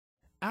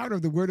Out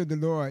of the word of the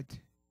Lord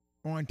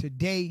on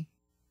today,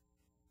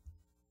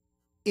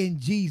 in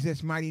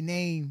Jesus' mighty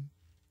name,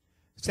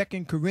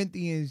 2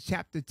 Corinthians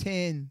chapter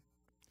 10,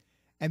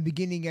 and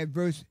beginning at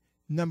verse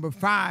number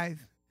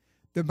 5,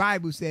 the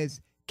Bible says,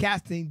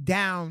 casting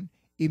down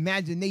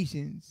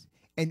imaginations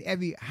and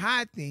every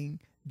high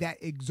thing that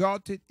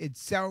exalted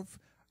itself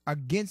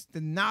against the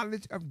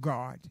knowledge of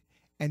God,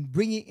 and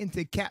bringing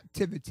into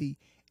captivity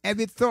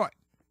every thought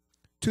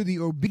to the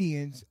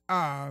obedience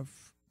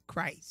of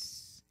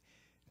Christ.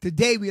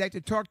 Today, we'd like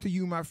to talk to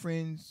you, my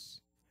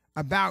friends,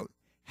 about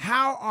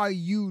how are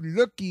you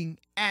looking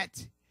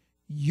at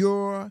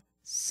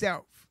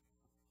yourself?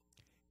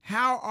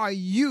 How are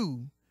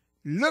you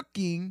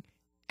looking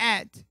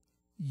at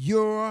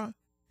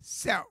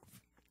yourself?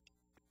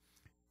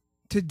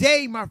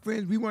 Today, my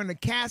friends, we want to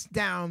cast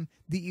down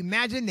the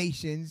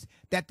imaginations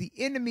that the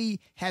enemy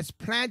has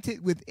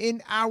planted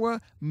within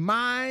our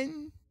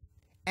mind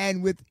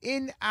and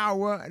within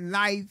our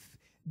life,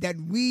 that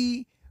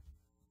we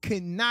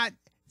cannot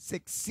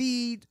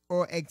succeed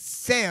or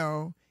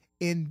excel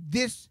in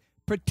this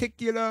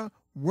particular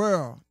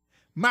world.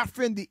 My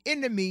friend, the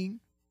enemy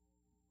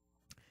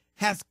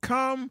has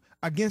come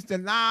against the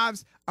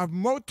lives of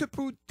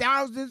multiple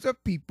thousands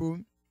of people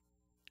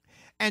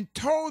and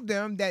told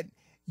them that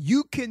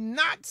you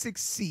cannot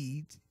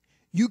succeed,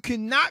 you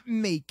cannot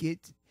make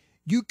it,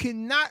 you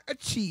cannot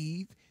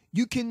achieve,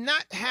 you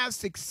cannot have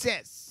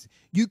success,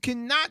 you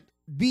cannot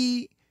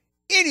be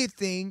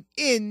anything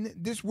in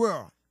this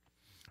world.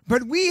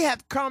 But we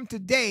have come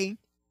today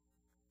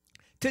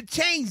to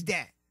change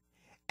that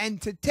and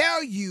to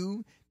tell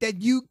you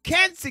that you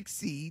can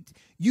succeed,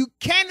 you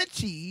can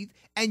achieve,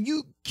 and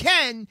you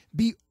can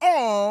be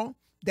all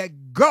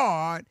that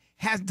God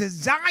has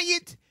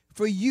desired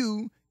for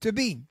you to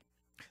be.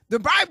 The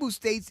Bible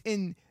states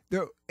in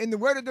the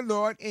word of the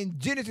Lord in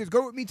Genesis,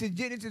 go with me to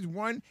Genesis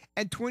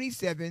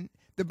 1:27.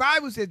 The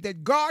Bible says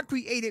that God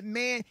created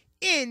man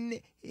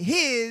in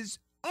his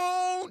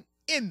own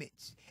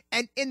image,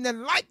 and in the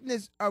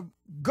likeness of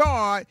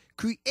God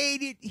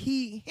created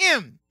he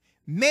him.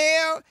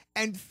 Male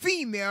and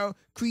female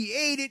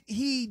created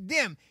he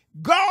them.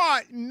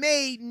 God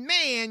made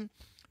man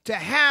to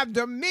have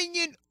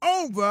dominion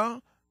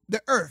over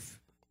the earth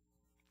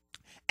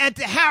and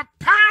to have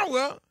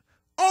power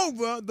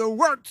over the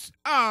works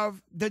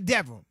of the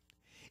devil.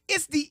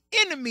 It's the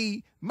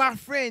enemy, my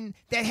friend,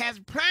 that has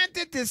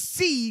planted the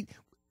seed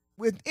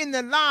within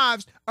the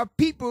lives of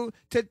people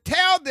to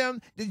tell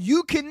them that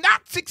you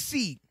cannot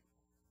succeed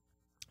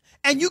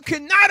and you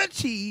cannot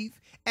achieve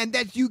and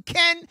that you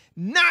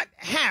cannot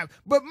have.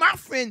 But my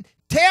friend,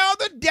 tell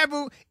the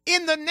devil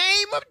in the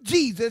name of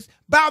Jesus,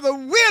 by the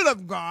will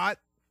of God,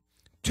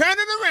 turn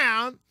it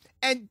around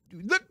and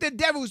look the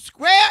devil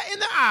square in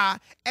the eye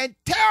and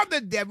tell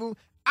the devil,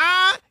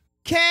 I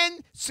can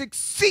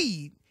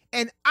succeed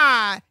and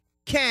I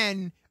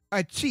can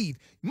achieve.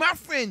 My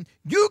friend,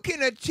 you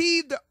can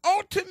achieve the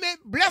ultimate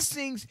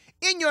blessings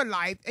in your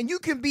life, and you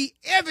can be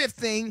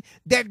everything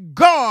that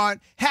God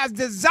has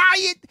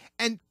desired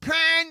and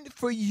planned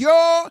for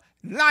your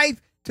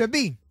life to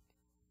be.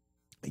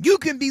 You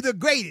can be the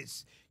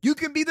greatest. You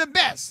can be the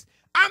best.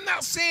 I'm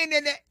not saying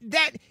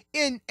that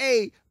in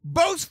a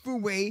boastful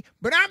way,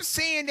 but I'm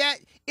saying that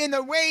in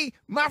a way,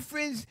 my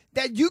friends,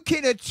 that you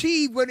can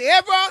achieve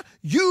whatever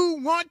you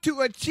want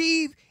to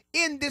achieve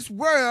in this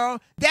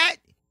world that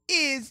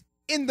is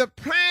in the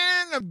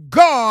plan of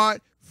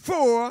God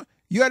for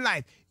your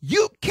life.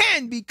 You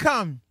can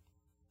become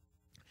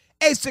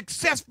a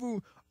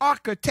successful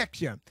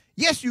architecture.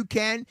 Yes, you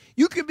can.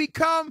 You can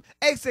become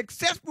a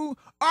successful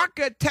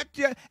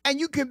architecture, and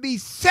you can be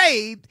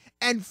saved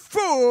and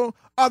full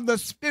of the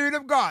Spirit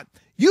of God.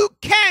 You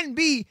can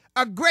be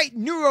a great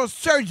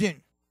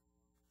neurosurgeon,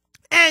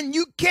 and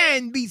you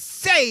can be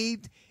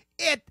saved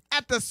at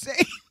the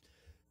same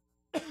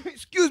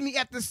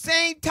at the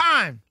same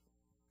time.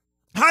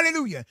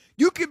 Hallelujah.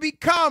 You can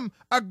become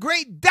a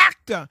great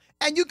doctor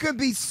and you can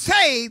be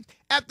saved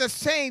at the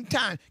same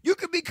time. You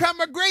can become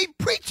a great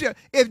preacher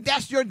if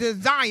that's your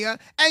desire,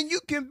 and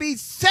you can be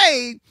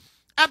saved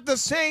at the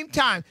same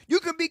time. You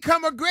can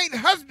become a great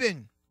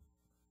husband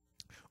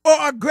or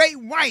a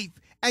great wife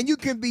and you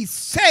can be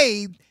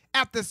saved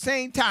at the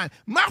same time.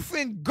 My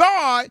friend,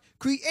 God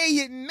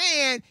created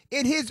man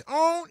in his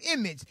own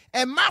image.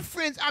 And my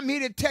friends, I'm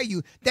here to tell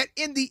you that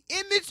in the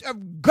image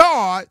of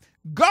God,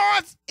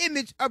 God's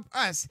image of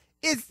us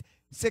is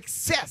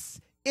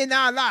success in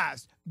our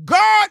lives.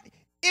 God's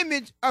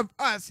image of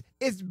us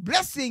is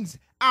blessings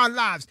our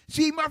lives.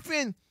 See, my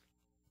friend,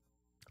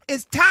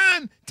 it's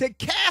time to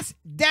cast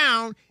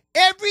down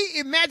every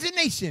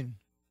imagination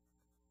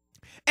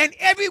and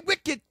every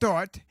wicked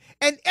thought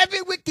and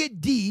every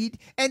wicked deed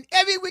and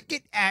every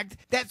wicked act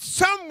that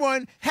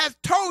someone has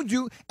told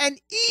you,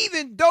 and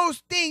even those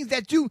things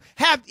that you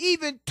have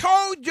even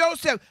told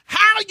yourself.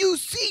 How you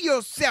see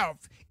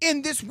yourself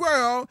in this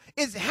world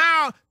is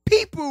how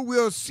people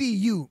will see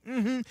you.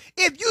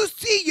 If you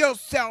see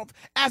yourself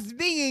as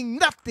being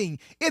nothing,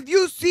 if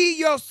you see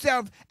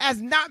yourself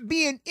as not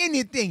being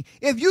anything,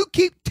 if you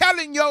keep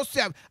telling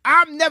yourself,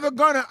 I'm never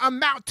going to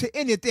amount to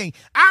anything,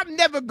 I'm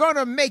never going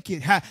to make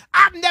it,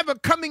 I'm never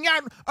coming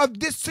out of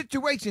this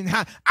situation,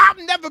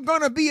 I'm never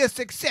going to be a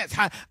success,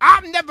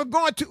 I'm never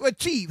going to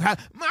achieve,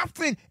 my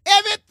friend,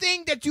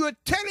 everything that you are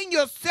telling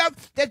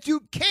yourself that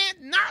you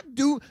can't not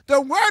do, the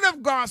Word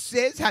of God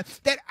says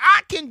that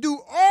I can do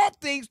all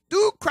things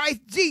through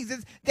Christ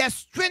Jesus that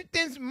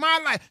strengthens my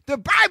life. The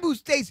Bible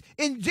states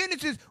in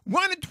Genesis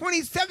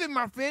 1:27,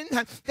 my friend,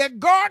 that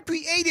God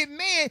created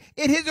man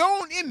in his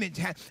own image.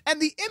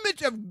 And the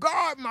image of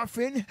God, my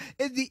friend,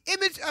 is the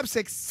image of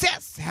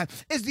success,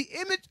 is the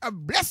image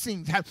of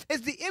blessings,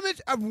 is the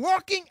image of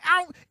walking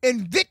out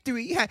in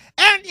victory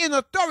and in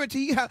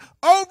authority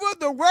over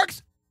the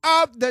works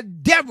of the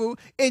devil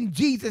in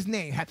Jesus'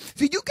 name.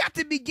 So you got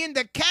to begin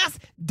to cast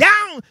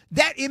down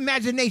that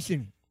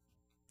imagination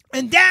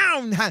and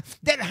down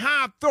that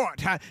high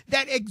thought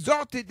that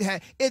exalted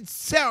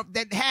itself,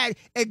 that had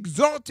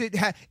exalted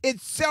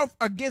itself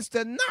against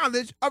the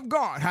knowledge of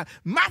God.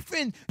 My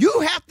friend, you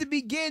have to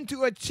begin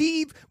to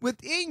achieve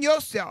within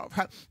yourself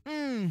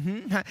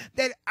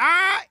that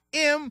I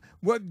am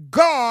what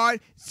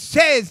God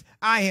says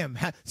I am.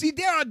 See,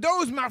 there are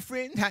those, my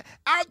friend,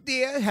 out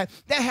there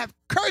that have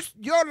cursed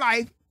your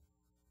life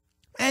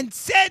and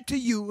said to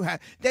you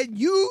that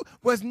you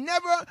was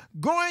never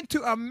going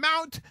to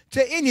amount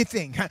to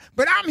anything.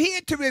 But I'm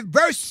here to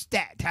reverse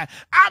that.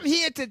 I'm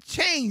here to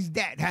change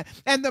that.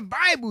 And the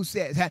Bible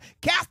says,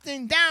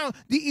 casting down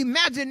the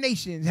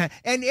imaginations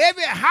and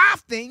every high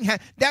thing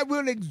that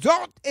will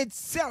exalt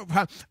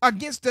itself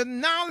against the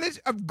knowledge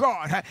of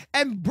God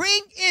and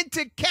bring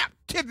into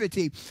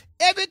captivity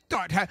every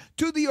thought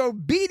to the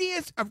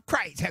obedience of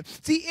Christ.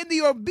 See, in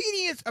the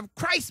obedience of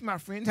Christ, my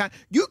friends,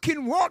 you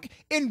can walk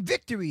in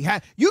victory.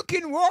 You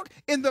can walk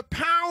in the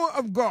power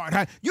of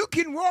God. You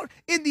can walk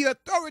in the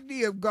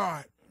authority of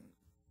God.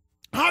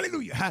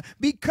 Hallelujah.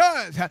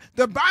 Because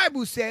the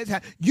Bible says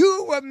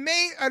you were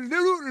made a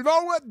little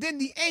lower than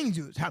the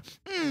angels.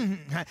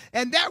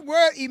 And that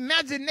word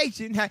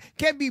imagination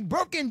can be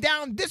broken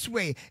down this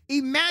way.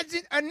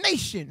 Imagine a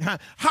nation.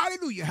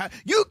 Hallelujah.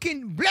 You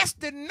can bless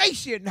the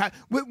nation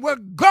with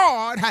what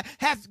God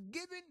has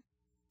given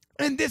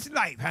in this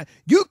life.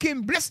 You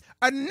can bless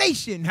a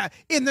nation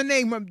in the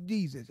name of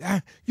Jesus.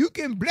 You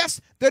can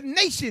bless the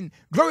nation.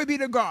 Glory be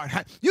to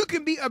God. You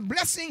can be a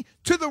blessing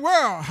to the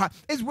world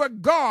is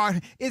what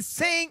God is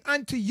saying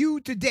unto you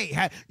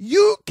today.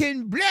 You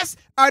can bless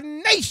a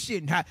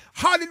nation.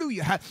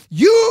 Hallelujah.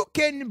 You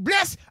can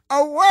bless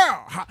a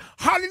world.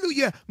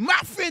 Hallelujah. My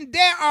friend,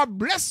 there are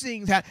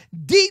blessings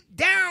deep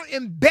down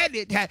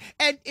embedded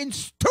and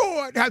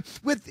stored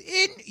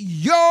within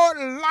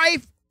your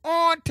life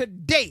on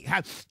today.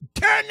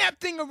 Turn that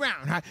thing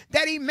around,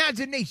 that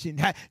imagination.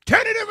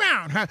 Turn it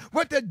around.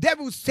 What the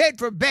devil said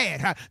for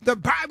bad. The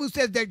Bible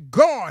says that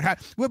God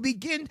will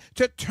begin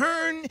to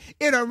turn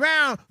it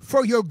around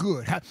for your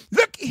good.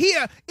 Look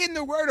here in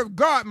the Word of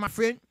God, my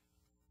friend.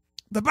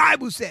 The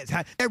Bible says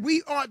that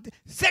we are,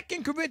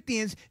 2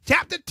 Corinthians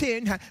chapter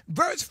 10,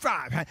 verse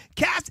 5,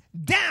 cast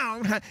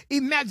down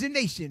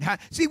imagination.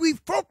 See, we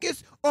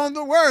focus on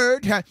the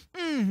word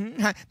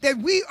that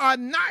we are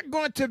not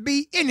going to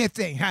be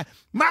anything.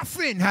 My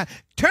friend,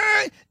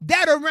 turn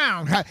that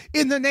around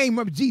in the name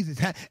of Jesus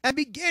and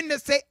begin to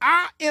say,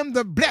 I am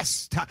the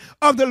blessed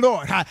of the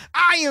Lord.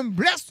 I am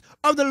blessed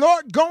of the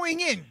Lord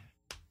going in.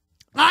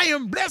 I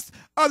am blessed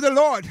of the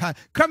Lord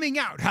coming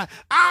out.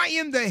 I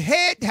am the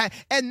head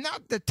and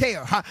not the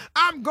tail.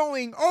 I'm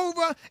going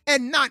over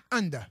and not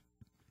under.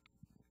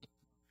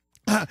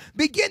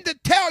 Begin to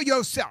tell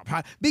yourself,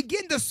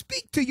 begin to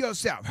speak to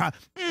yourself.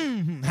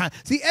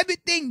 See,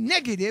 everything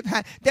negative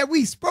that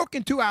we've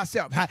spoken to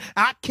ourselves,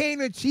 I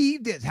can't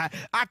achieve this,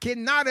 I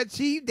cannot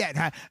achieve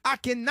that, I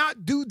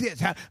cannot do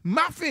this.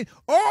 My friend,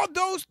 all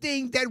those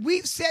things that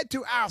we've said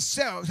to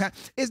ourselves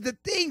is the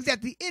things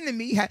that the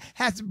enemy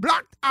has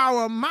blocked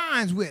our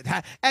minds with.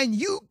 And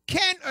you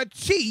can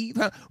achieve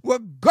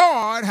what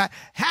God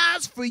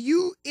has for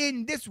you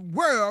in this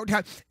world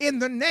in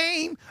the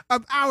name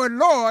of our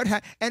Lord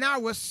and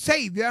our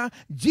Savior,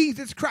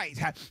 Jesus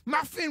Christ.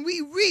 My friend,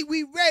 we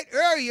read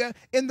earlier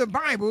in the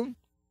Bible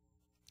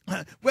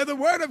where the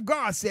Word of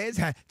God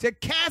says to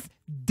cast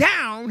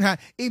down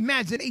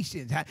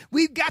imaginations.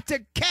 We've got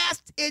to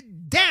cast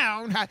it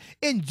down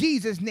in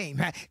Jesus' name.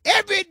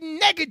 Every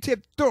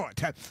negative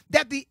thought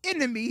that the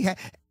enemy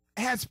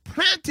has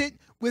planted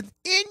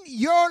within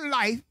your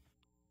life,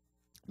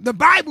 the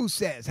Bible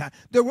says,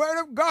 the Word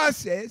of God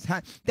says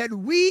that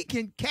we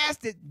can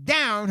cast it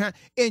down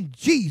in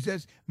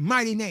Jesus'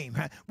 mighty name.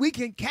 We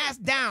can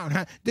cast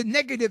down the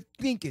negative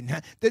thinking,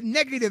 the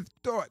negative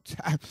thoughts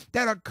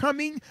that are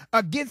coming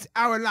against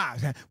our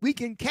lives. We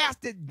can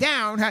cast it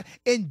down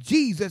in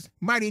Jesus'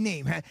 mighty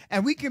name.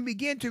 And we can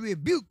begin to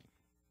rebuke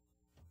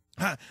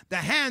the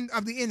hand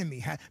of the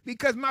enemy.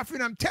 Because, my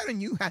friend, I'm telling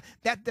you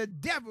that the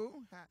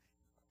devil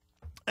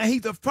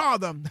He's the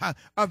father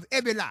of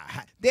every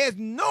lie. There's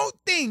no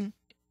thing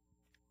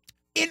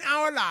in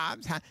our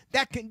lives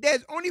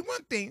there's only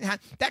one thing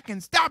that can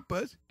stop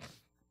us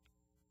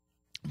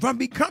from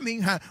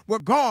becoming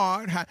what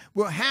God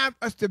will have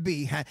us to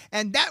be.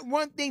 And that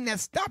one thing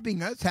that's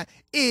stopping us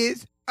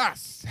is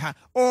us,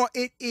 or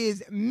it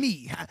is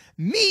me.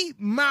 Me,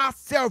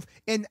 myself,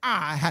 and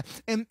I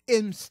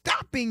am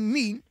stopping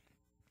me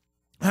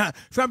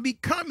from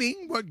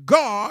becoming what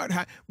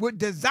God would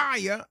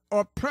desire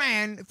or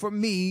plan for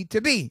me to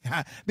be.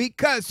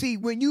 Because, see,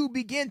 when you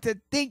begin to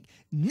think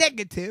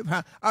negative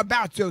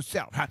about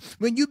yourself,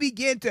 when you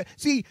begin to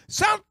see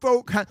some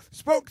folk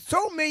spoke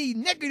so many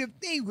negative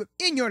things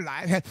within your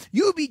life,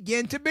 you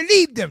begin to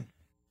believe them.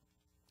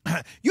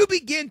 You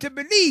begin to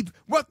believe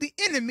what the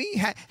enemy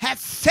has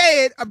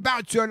said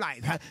about your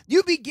life.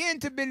 You begin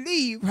to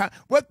believe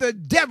what the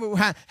devil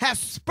has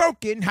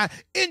spoken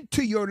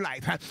into your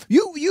life.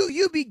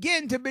 You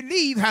begin to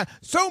believe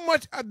so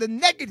much of the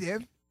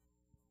negative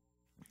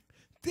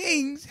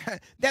things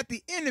that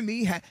the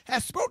enemy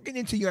has spoken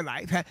into your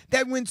life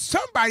that when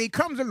somebody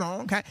comes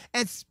along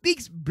and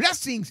speaks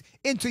blessings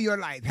into your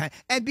life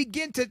and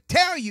begin to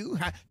tell you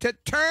to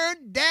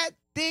turn that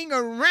thing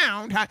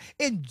around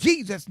in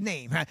Jesus'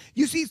 name.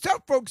 You see, some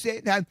folks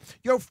said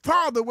your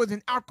father was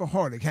an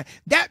alcoholic.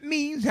 That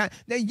means that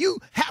you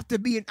have to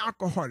be an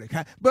alcoholic.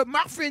 But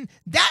my friend,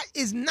 that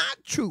is not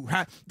true.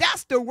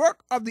 That's the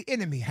work of the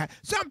enemy.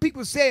 Some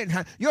people said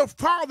your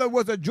father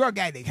was a drug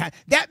addict.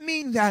 That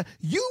means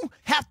you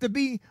have to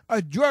be a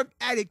drug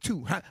addict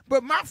too.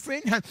 But my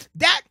friend,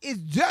 that is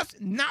just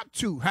not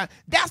true.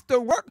 That's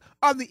the work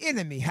of the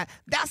enemy.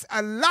 That's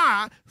a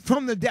lie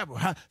from the devil.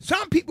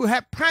 Some people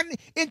have planted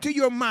into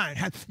your mind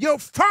your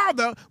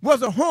father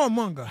was a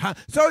whoremonger.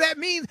 So that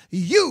means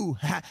you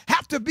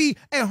have to be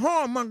a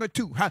whoremonger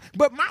too.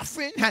 But my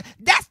friend,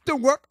 that's the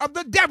work of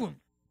the devil.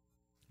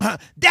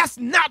 That's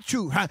not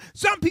true.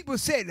 Some people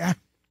said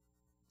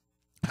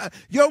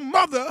your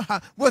mother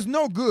was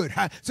no good.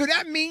 So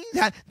that means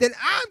that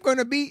I'm going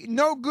to be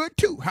no good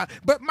too.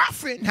 But my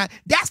friend,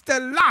 that's the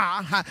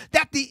lie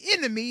that the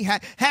enemy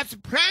has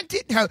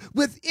planted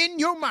within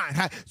your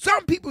mind.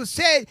 Some people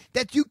said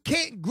that you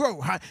can't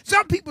grow.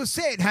 Some people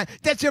said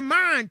that your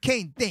mind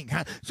can't think.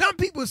 Some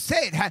people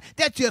said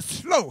that you're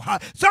slow.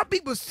 Some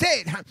people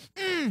said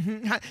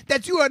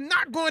that you are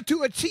not going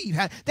to achieve,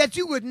 that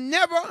you would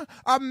never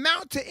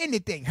amount to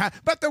anything.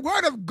 But the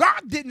word of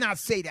God did not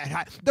say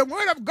that. The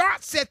word of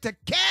God said to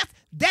cast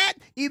that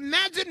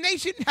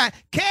imagination,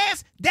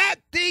 cast that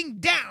thing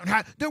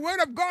down. The word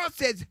of God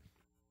says,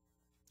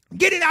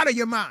 get it out of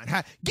your mind.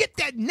 Get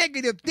that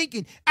negative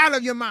thinking out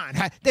of your mind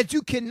that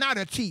you cannot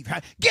achieve.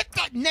 Get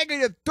that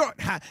negative thought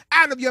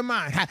out of your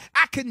mind.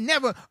 I can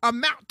never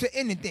amount to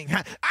anything.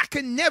 I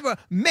can never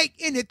make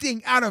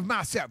anything out of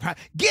myself.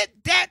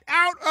 Get that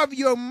out of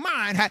your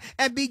mind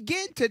and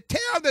begin to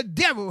tell the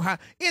devil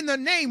in the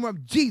name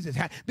of Jesus.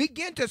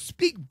 Begin to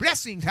speak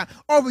blessings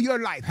over your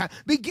life.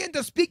 Begin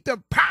to speak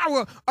the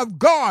power of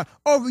God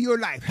over your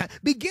life.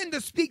 Begin to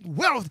speak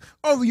wealth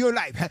over your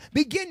life.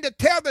 Begin to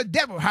tell the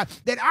devil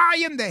that I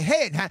am the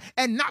head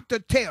and not the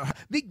tail.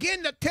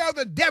 Begin to tell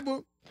the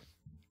devil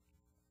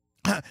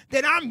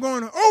that I'm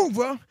going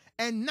over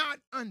and not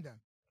under.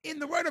 In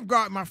the word of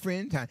God, my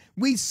friends,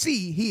 we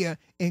see here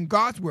in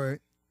God's word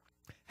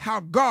how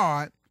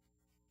God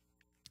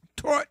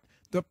taught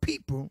the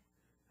people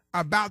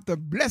about the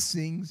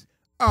blessings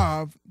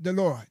of the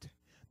Lord.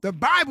 The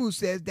Bible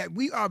says that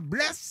we are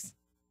blessed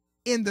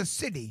in the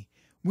city.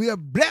 We are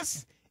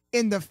blessed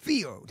in the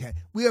field.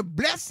 We are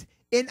blessed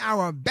in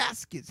our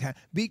baskets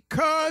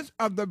because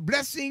of the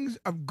blessings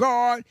of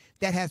God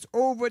that has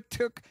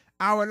overtook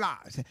our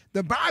lives.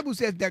 The Bible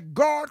says that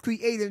God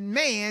created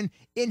man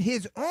in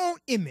his own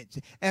image.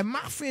 And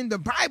my friend, the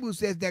Bible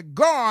says that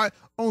God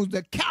owns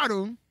the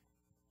cattle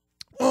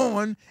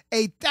on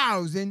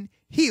 1,000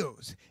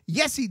 hills.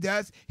 Yes, he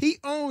does. He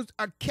owns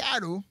a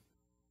cattle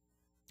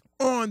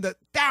on the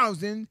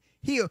 1,000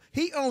 hill.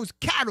 He owns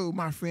cattle,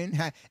 my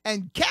friend,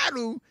 and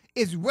cattle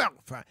is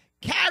wealth.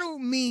 Cattle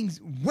means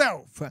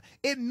wealth.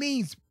 It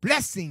means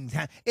blessings.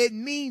 It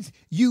means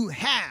you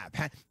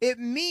have. It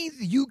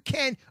means you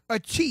can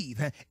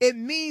achieve. It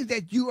means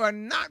that you are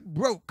not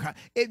broke.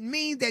 It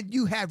means that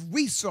you have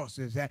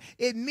resources.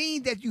 It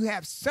means that you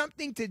have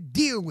something to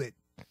deal with.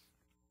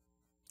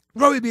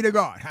 Glory be to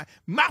God.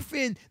 My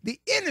friend, the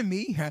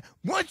enemy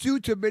wants you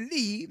to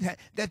believe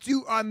that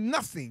you are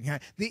nothing.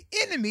 The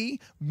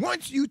enemy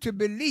wants you to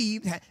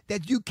believe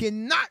that you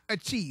cannot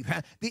achieve.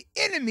 The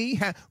enemy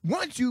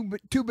wants you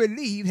to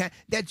believe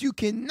that you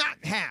cannot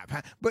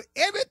have. But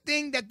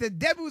everything that the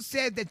devil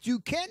says that you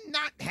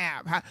cannot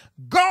have,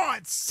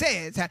 God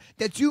says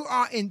that you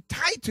are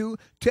entitled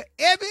to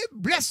every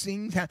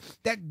blessing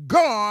that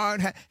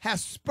God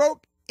has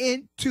spoken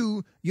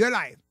into your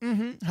life.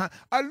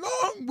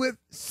 Along with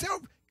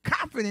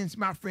confidence,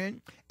 my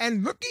friend,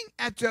 and looking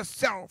at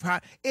yourself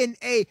in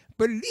a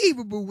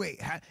believable way.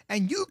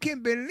 And you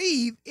can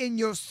believe in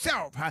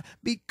yourself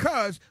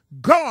because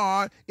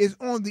God is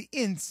on the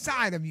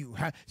inside of you.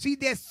 See,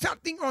 there's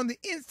something on the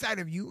inside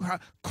of you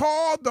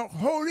called the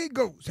Holy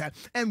Ghost.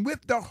 And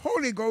with the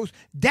Holy Ghost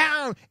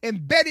down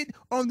embedded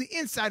on the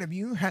inside of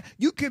you,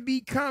 you can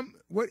become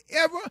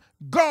whatever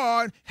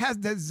God has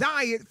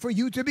desired for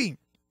you to be.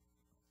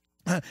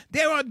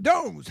 There are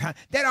those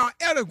that are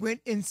eloquent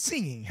in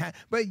singing,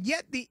 but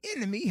yet the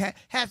enemy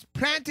has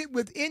planted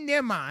within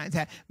their minds,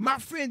 my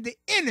friend, the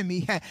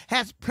enemy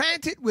has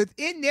planted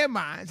within their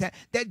minds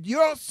that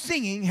your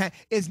singing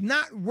is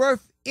not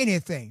worth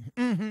anything.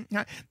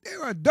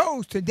 There are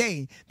those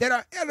today that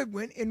are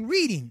eloquent in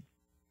reading.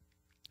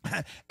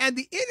 And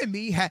the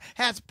enemy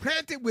has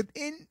planted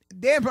within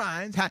their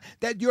minds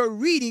that your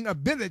reading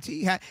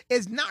ability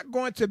is not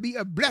going to be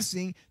a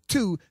blessing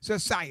to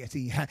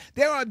society.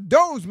 There are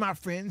those, my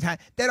friends,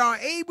 that are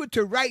able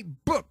to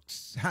write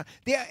books.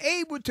 They are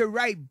able to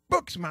write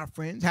books, my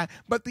friends,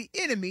 but the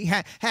enemy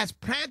has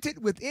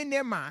planted within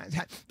their minds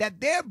that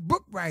their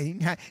book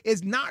writing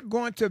is not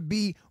going to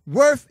be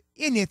worth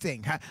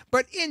anything.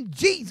 But in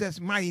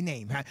Jesus' mighty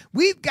name,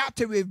 we've got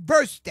to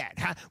reverse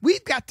that.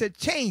 We've got to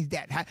change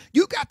that.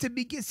 You got to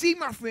begin, see,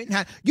 my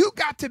friend, you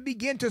got to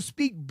begin to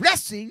speak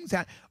blessings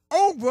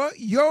over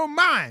your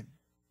mind.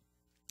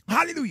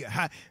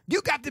 Hallelujah.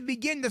 You got to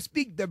begin to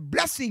speak the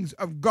blessings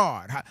of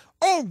God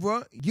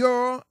over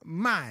your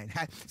mind.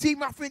 See,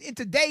 my friend, in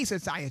today's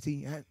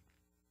society,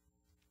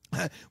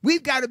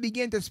 we've got to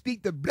begin to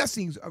speak the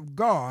blessings of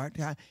God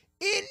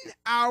in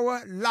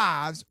our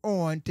lives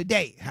on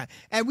today.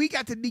 And we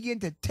got to begin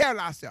to tell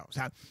ourselves,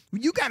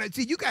 you got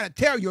to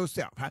tell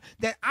yourself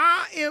that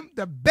I am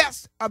the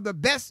best of the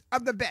best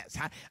of the best.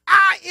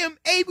 I am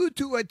able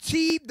to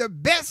achieve the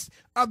best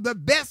of the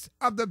best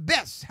of the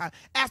best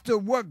as to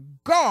what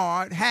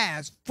God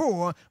has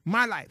for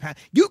my life.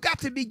 You got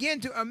to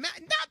begin to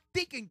imagine, not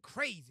thinking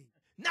crazy.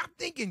 Not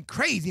thinking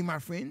crazy, my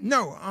friend.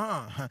 No,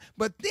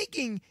 but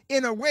thinking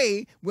in a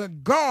way where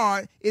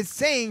God is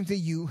saying to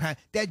you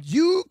that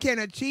you can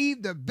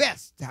achieve the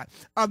best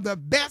of the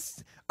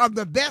best of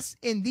the best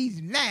in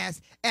these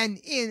last and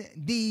in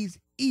these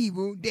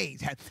evil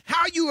days.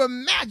 How you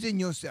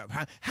imagine yourself,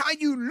 how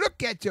you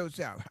look at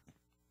yourself,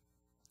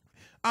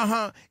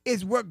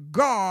 is what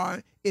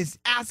God is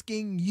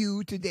asking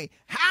you today.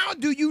 How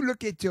do you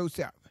look at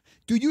yourself?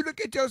 Do you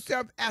look at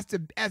yourself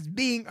as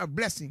being a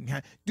blessing?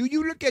 Do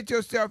you look at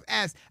yourself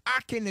as I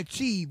can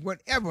achieve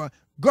whatever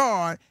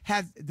God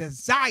has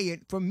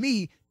desired for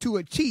me to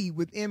achieve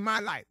within my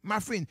life? My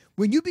friend,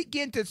 when you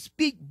begin to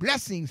speak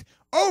blessings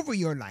over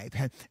your life,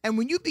 and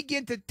when you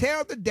begin to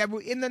tell the devil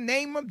in the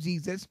name of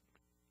Jesus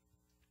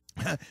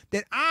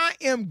that I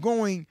am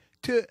going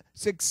to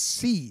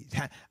succeed,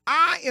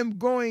 I am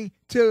going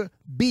to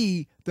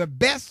be the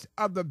best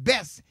of the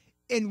best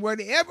in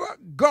whatever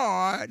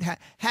God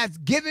has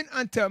given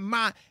unto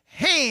my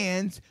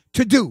hands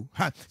to do.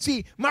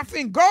 See, my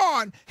friend,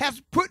 God has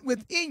put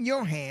within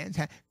your hands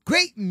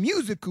great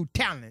musical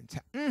talent.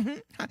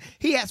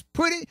 He has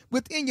put it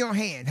within your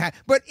hand.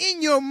 But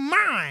in your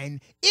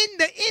mind, in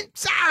the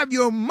inside of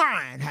your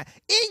mind,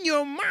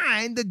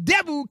 the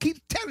devil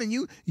keeps telling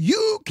you,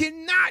 you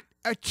cannot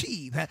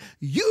achieve.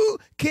 You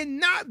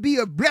cannot be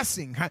a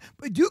blessing.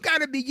 But you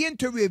got to begin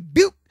to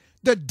rebuke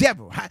the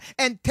devil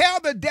and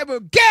tell the devil,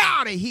 get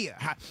out of here.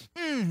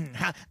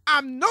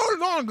 I'm no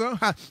longer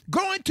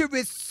going to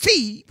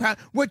receive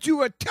what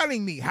you are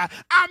telling me.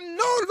 I'm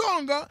no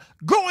longer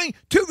going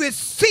to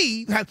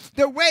receive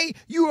the way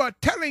you are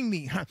telling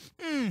me.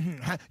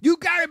 You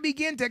got to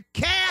begin to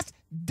cast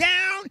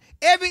down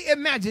every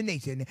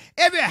imagination,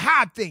 every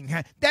high thing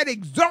that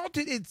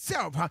exalted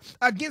itself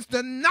against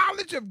the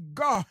knowledge of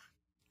God,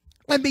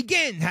 and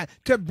begin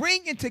to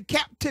bring into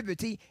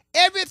captivity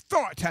every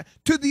thought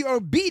to the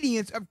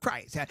obedience of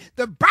Christ.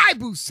 The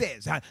Bible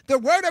says, the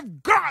Word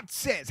of God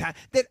says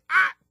that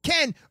I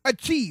can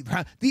achieve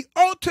the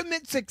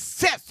ultimate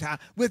success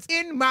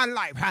within my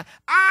life.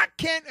 I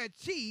can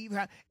achieve,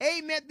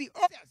 amen, the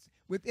success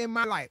within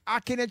my life. I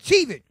can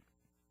achieve it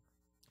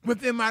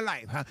within my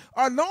life,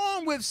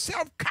 along with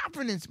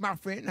self-confidence, my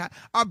friend,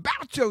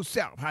 about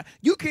yourself.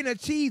 You can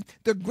achieve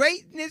the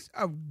greatness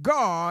of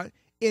God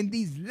in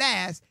these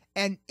last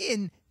and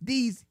in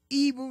these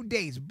evil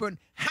days. But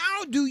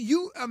how do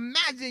you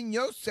imagine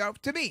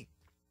yourself to be?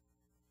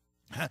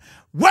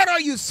 What are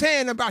you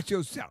saying about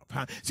yourself?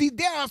 See,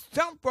 there are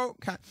some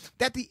folk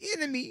that the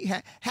enemy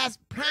has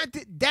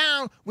planted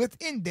down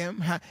within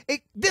them.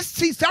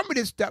 Some of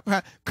this stuff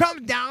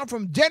comes down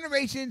from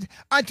generations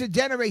unto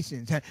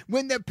generations.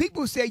 When the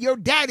people say your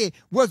daddy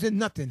wasn't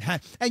nothing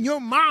and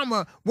your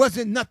mama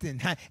wasn't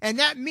nothing, and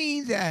that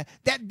means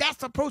that's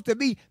supposed to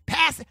be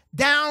passed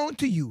down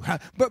to you.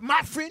 But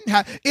my friend,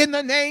 in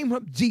the name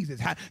of Jesus,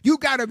 you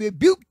got to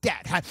rebuke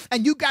that,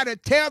 and you got to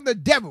tell the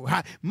devil,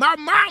 my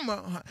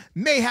mama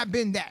may have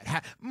been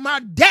that.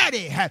 My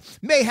daddy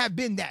may have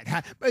been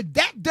that. But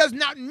that does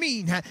not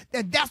mean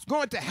that that's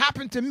going to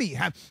happen to me.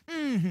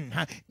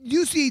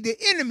 You see, the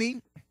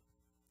enemy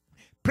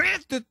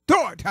plants the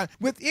thought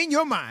within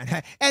your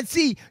mind. And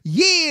see,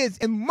 years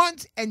and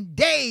months and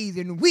days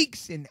and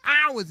weeks and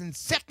hours and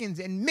seconds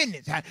and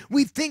minutes,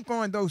 we think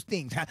on those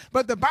things.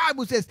 But the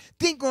Bible says,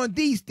 think on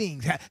these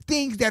things,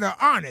 things that are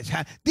honest,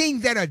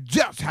 things that are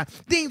just,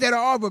 things that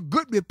are of a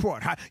good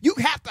report. You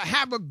have to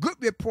have a good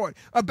report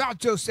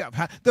about yourself.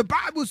 The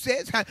Bible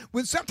says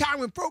when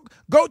sometimes folk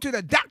go to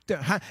the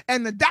doctor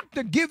and the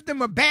doctor gives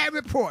them a bad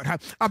report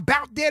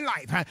about their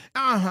life,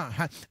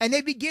 and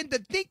they begin to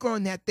think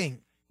on that thing.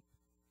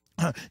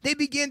 They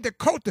begin to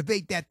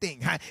cultivate that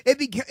thing. They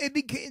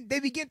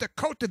begin to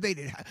cultivate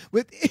it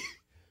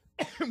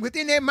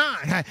within their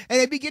mind, and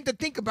they begin to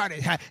think about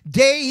it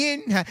day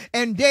in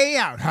and day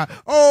out.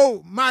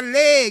 Oh, my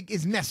leg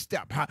is messed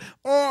up,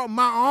 or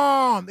my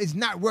arm is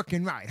not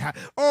working right,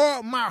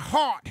 or my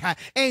heart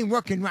ain't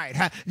working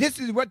right. This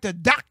is what the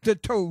doctor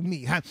told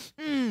me.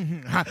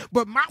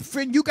 But my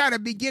friend, you got to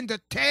begin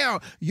to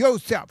tell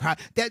yourself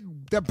that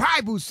the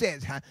Bible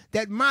says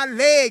that my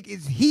leg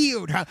is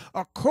healed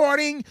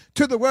according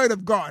to the word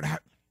of God.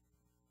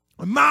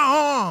 My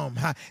arm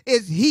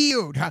is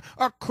healed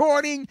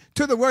according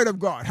to the word of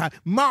God.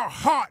 My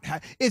heart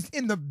is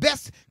in the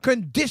best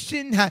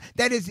condition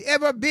that has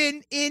ever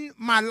been in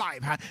my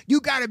life. You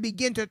got to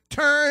begin to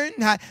turn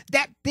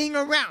that thing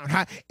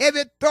around.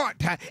 Every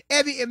thought,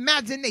 every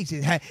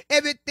imagination,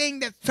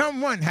 everything that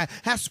someone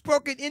has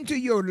spoken into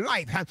your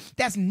life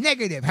that's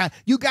negative,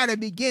 you got to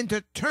begin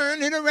to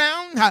turn it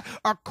around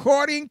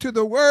according to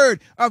the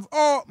word of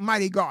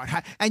Almighty God.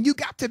 And you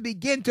got to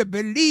begin to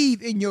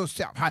believe in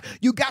yourself.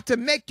 You got to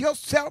make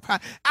yourself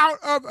out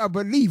of a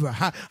believer.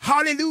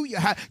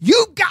 Hallelujah.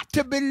 You got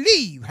to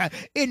believe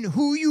in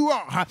who you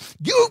are.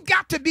 You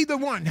got to be the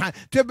one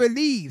to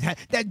believe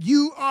that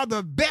you are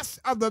the best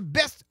of the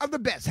best of the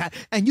best,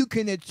 and you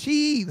can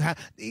achieve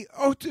the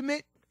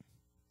ultimate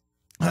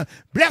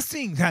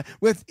blessings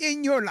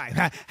within your life.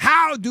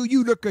 How do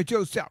you look at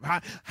yourself?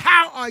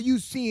 How are you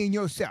seeing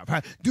yourself?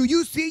 Do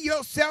you see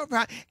yourself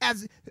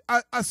as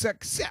a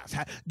success?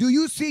 Do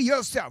you see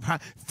yourself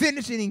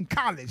finishing in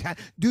college?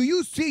 Do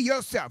you see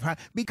yourself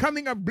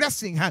becoming a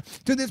blessing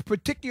to this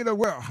particular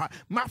world?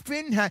 My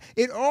friend,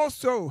 it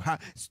also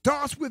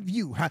starts with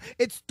you.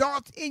 It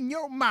starts in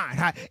your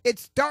mind. It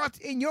starts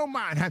in your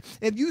mind.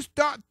 If you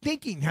start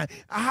thinking,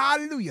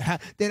 hallelujah,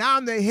 that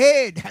I'm the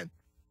head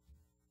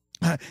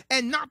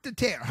and not the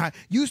tail,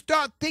 you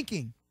start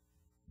thinking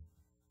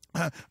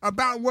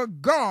about what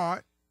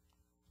God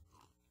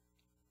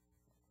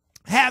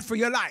has for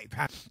your life.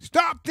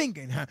 Start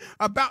thinking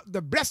about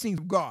the blessings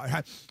of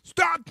God.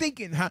 Start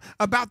thinking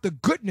about the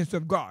goodness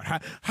of God.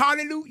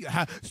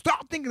 Hallelujah.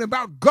 Start thinking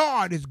about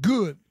God is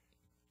good,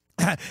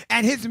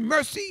 and his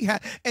mercy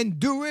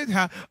endureth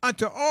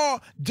unto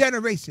all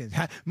generations.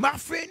 My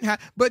friend,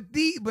 but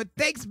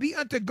thanks be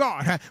unto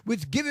God,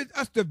 which giveth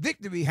us the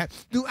victory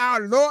through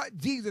our Lord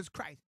Jesus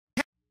Christ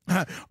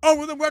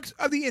over the works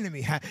of the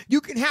enemy. You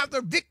can have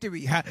the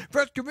victory.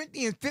 1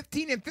 Corinthians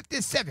 15 and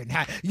 57.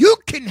 You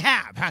can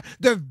have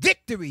the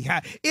victory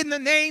in the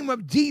name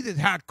of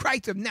Jesus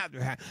Christ of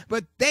Nazareth.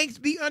 But thanks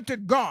be unto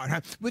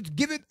God, which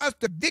giveth us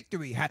the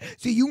victory.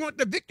 See, you want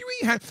the victory?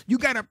 You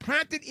got to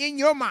plant it in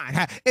your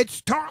mind. It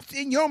starts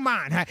in your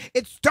mind.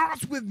 It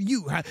starts with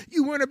you.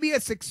 You want to be a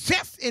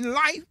success in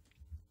life?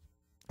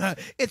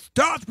 It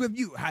starts with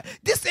you.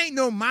 This ain't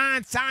no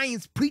mind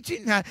science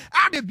preaching. I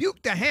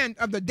rebuke the hand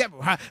of the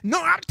devil.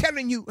 No, I'm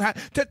telling you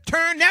to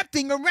turn that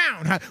thing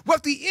around.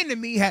 What the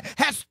enemy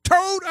has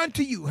told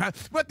unto you,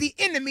 what the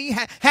enemy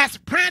has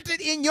planted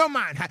in your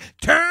mind,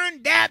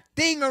 turn that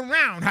thing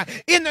around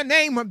in the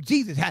name of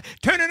Jesus.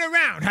 Turn it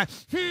around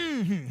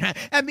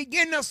and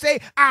begin to say,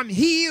 I'm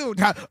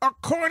healed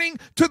according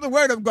to the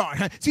word of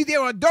God. See,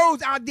 there are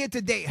those out there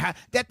today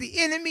that the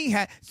enemy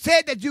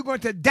said that you're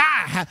going to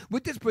die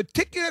with this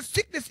particular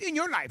sickness in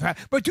your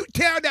life, but you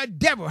tell that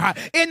devil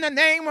in the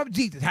name of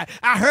Jesus.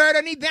 I heard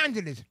an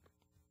evangelist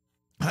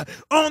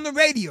on the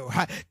radio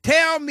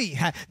tell me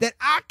that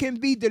I can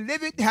be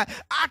delivered,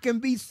 I can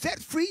be set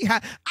free,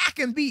 I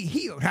can be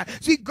healed.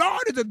 See,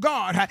 God is a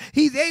God.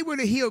 He's able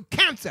to heal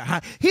cancer.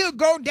 He'll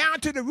go down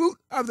to the root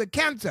of the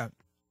cancer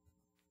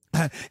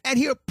and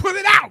he'll pull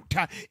it out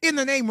in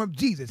the name of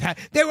Jesus.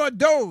 There are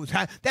those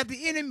that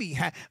the enemy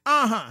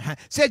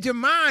said your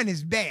mind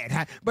is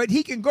bad, but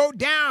he can go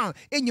down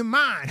in your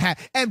mind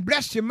and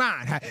bless your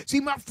mind. See,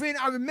 my friend,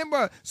 I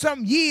remember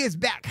some years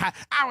back,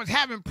 I was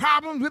having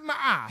problems with my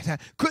eyes.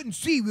 Couldn't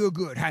see real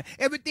good.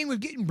 Everything was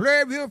getting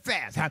blurred real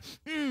fast.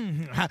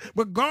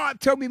 But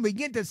God told me to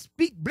begin to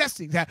speak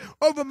blessings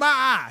over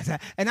my eyes,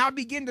 and I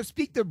begin to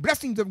speak the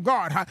blessings of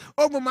God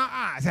over my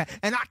eyes,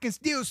 and I can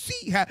still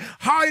see.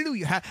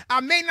 Hallelujah. I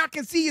may not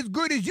can see as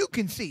good as you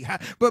can see,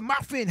 but my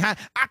friend,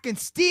 I can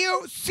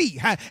still see,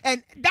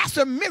 and that's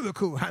a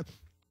miracle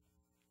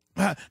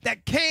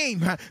that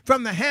came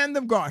from the hand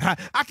of God.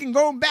 I can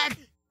go back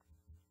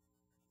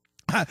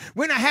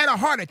when I had a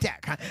heart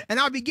attack, and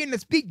I began to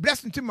speak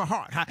blessing to my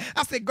heart.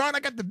 I said, God, I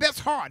got the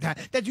best heart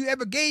that you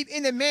ever gave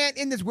any man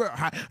in this world.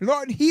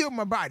 Lord, heal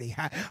my body.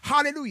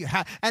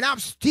 Hallelujah. And I'm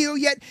still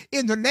yet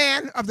in the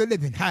land of the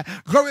living.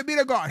 Glory be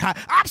to God.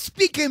 I'm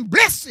speaking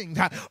blessings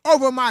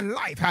over my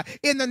life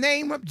in the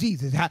name of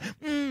Jesus.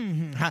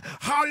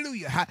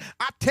 Hallelujah.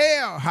 I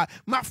tell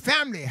my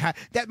family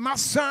that my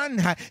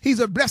son, he's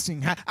a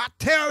blessing. I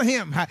tell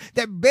him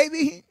that,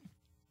 baby,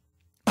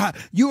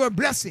 you are a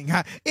blessing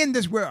in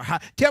this world.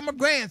 Tell my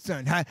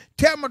grandson,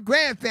 tell my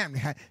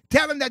grandfamily,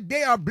 tell them that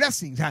they are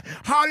blessings.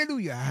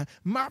 Hallelujah.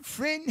 My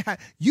friend,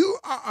 you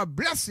are a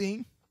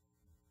blessing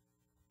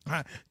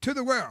to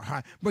the world,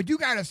 but you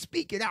got to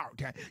speak it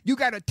out. You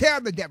got to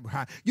tell the devil.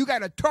 You got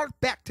to talk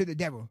back to the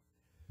devil.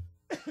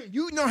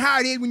 You know how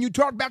it is when you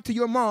talk back to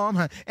your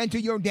mom and to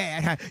your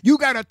dad. You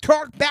got to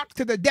talk back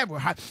to the devil.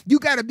 You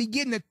got to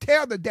begin to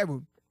tell the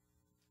devil,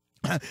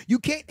 you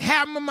can't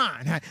have my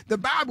mind. The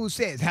Bible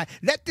says,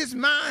 let this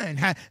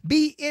mind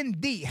be in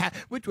thee,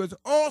 which was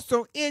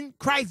also in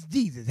Christ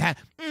Jesus.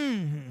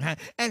 And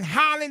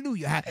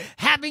hallelujah,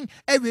 having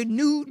a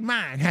renewed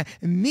mind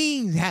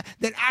means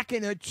that I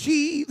can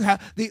achieve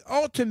the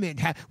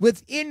ultimate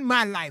within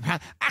my life.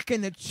 I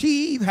can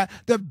achieve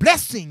the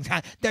blessings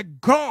that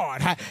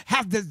God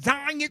has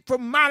designed it for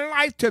my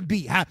life to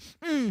be. I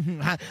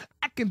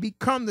can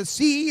become the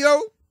CEO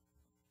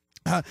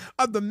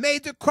of the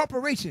major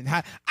corporation.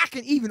 I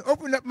can even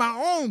open up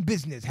my own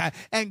business,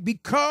 and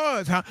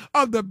because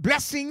of the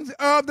blessings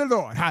of the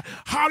Lord.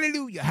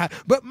 Hallelujah.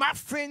 But my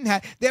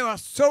friend, there are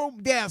so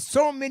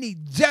many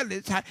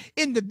jealous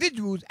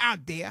individuals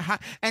out there,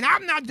 and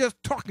I'm not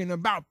just talking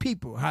about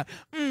people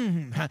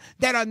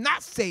that are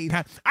not saved.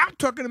 I'm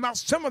talking about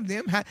some of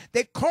them,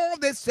 they call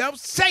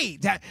themselves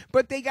saved,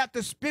 but they got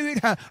the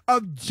spirit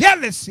of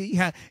jealousy,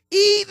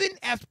 even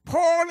as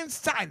Paul and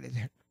Silas.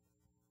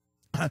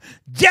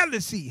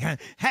 Jealousy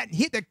hadn't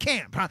hit the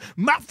camp.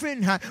 My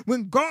friend,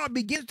 when God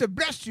begins to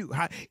bless you,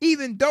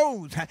 even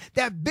those that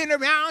have been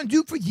around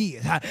you for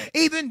years,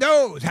 even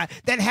those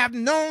that have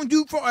known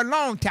you for a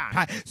long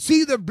time,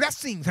 see the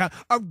blessings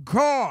of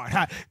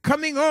God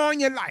coming on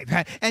your life,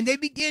 and they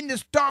begin to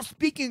start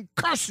speaking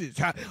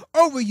curses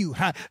over you.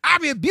 I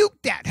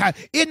rebuke that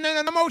in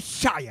the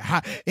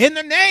Messiah, in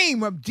the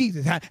name of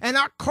Jesus, and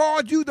I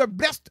called you the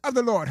blessed of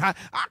the Lord. I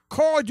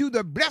called you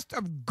the blessed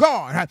of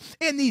God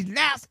in these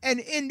last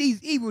and in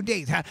these evil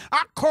days. I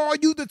call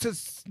you the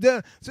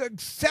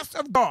success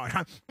of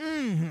God.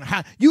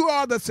 You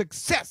are the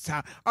success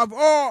of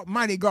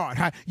Almighty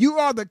God. You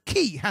are the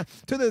key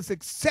to the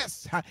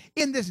success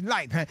in this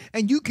life,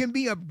 and you can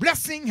be a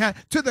blessing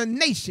to the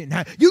nation.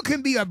 You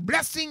can be a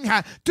blessing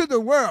to the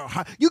world.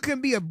 You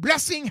can be a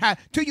blessing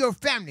to your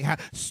family.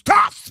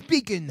 Start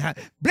speaking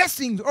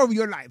blessings over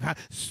your life.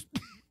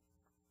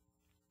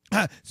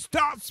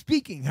 Start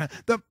speaking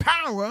the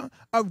power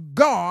of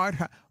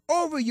God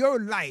over your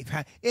life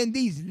in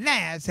these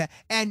last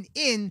and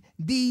in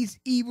these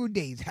evil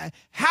days.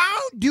 How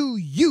do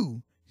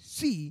you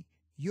see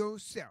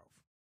yourself?